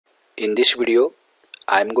In this video,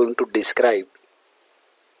 I am going to describe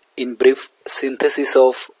in brief synthesis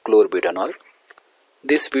of chlorbutanol.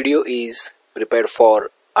 This video is prepared for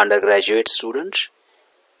undergraduate students.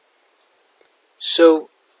 So,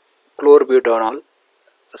 chlorbutanol,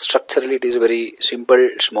 structurally it is a very simple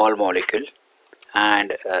small molecule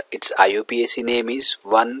and its IUPAC name is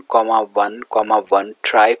 1,1,1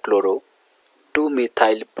 trichloro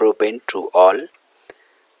 2-methyl propane all.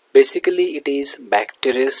 Basically, it is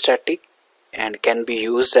bacteriostatic and can be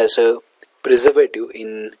used as a preservative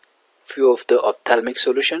in few of the ophthalmic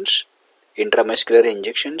solutions, intramuscular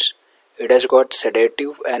injections. It has got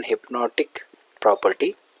sedative and hypnotic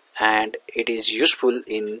property and it is useful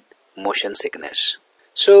in motion sickness.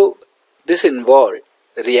 So, this involved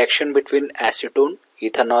reaction between acetone,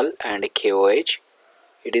 ethanol and KOH.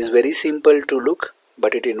 It is very simple to look,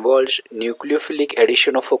 but it involves nucleophilic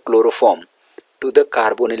addition of a chloroform to the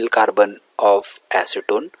carbonyl carbon of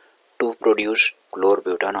acetone to produce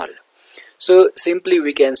chlorbutanol. So simply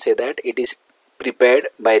we can say that it is prepared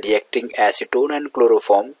by reacting acetone and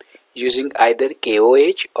chloroform using either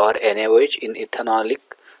KOH or NaOH in ethanolic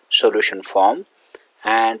solution form,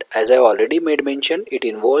 and as I already made mention, it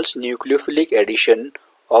involves nucleophilic addition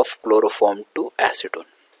of chloroform to acetone.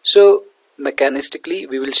 So mechanistically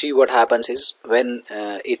we will see what happens is when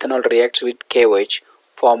ethanol reacts with KOH,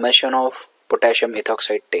 formation of potassium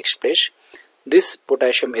ethoxide takes place. This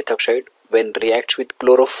potassium ethoxide, when reacts with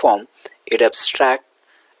chloroform, it abstracts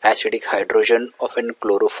acidic hydrogen of an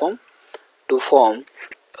chloroform to form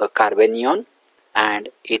a carbanion and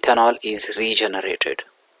ethanol is regenerated.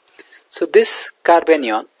 So this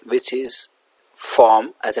carbanion, which is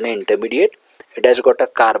formed as an intermediate, it has got a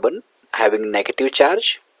carbon having negative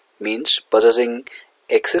charge, means possessing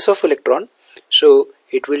excess of electron, so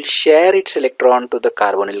it will share its electron to the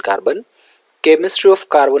carbonyl carbon. Chemistry of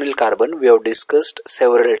carbonyl carbon we have discussed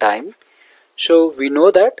several times. So we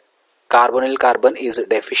know that carbonyl carbon is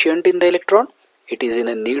deficient in the electron, it is in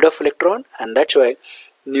a need of electron, and that's why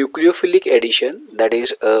nucleophilic addition, that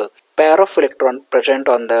is a pair of electron present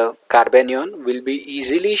on the carbanion, will be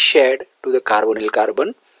easily shared to the carbonyl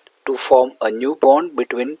carbon to form a new bond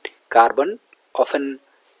between carbon of an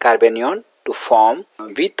carbanion to form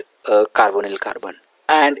with a carbonyl carbon.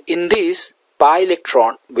 And in this, pi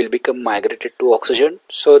electron will become migrated to oxygen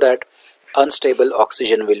so that unstable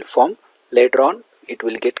oxygen will form. Later on it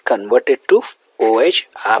will get converted to OH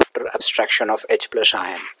after abstraction of H plus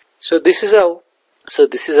ion. So this is how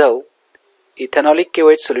ethanolic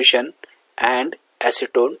KOH solution and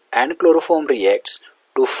acetone and chloroform reacts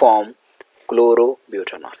to form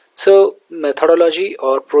chlorbutanol. So methodology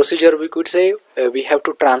or procedure, we could say we have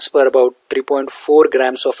to transfer about 3.4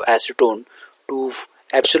 grams of acetone to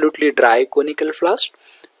absolutely dry conical flask.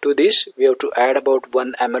 To this we have to add about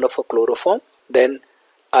 1 ml of a chloroform, then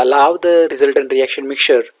allow the resultant reaction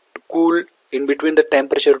mixture to cool in between the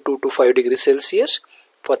temperature 2 to 5 degrees Celsius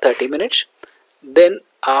for 30 minutes. Then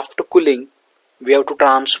after cooling we have to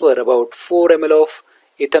transfer about 4 ml of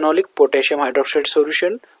ethanolic potassium hydroxide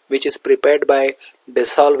solution, which is prepared by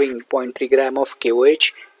dissolving 0.3 gram of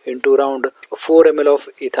KOH into around 4 ml of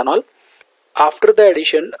ethanol. After the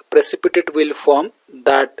addition, precipitate will form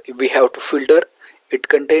that we have to filter. It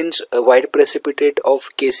contains a white precipitate of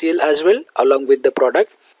KCl as well along with the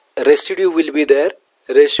product. Residue will be there.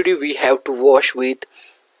 Residue we have to wash with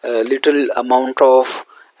a little amount of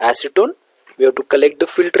acetone. We have to collect the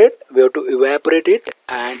filtrate, we have to evaporate it,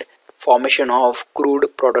 and formation of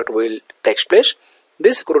crude product will take place.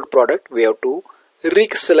 This crude product we have to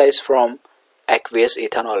recrystallize from aqueous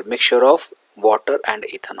ethanol, mixture of water and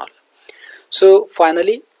ethanol. So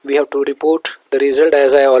finally we have to report the result,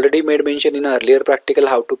 as I already made mention in earlier practical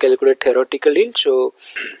how to calculate theoretical yield. So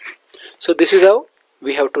this is how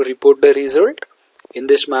we have to report the result in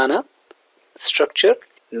this manner. Structure,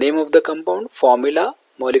 name of the compound, formula,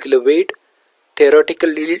 molecular weight,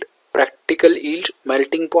 theoretical yield, practical yield,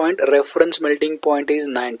 melting point, reference melting point is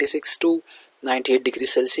 96 to 98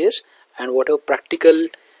 degrees Celsius, and whatever practically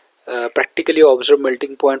observed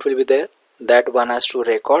melting point will be there, that one has to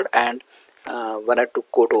record and one has to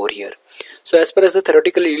quote over here. So as far as the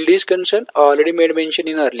theoretical yield is concerned, I already made mention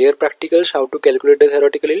in earlier practicals how to calculate the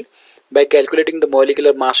theoretical yield. By calculating the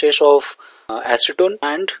molecular masses of acetone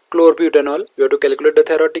and chlorbutanol, we have to calculate the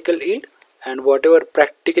theoretical yield, and whatever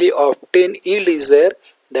practically obtained yield is there,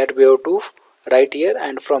 that we have to write here,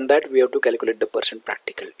 and from that we have to calculate the percent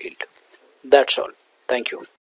practical yield. That's all. Thank you.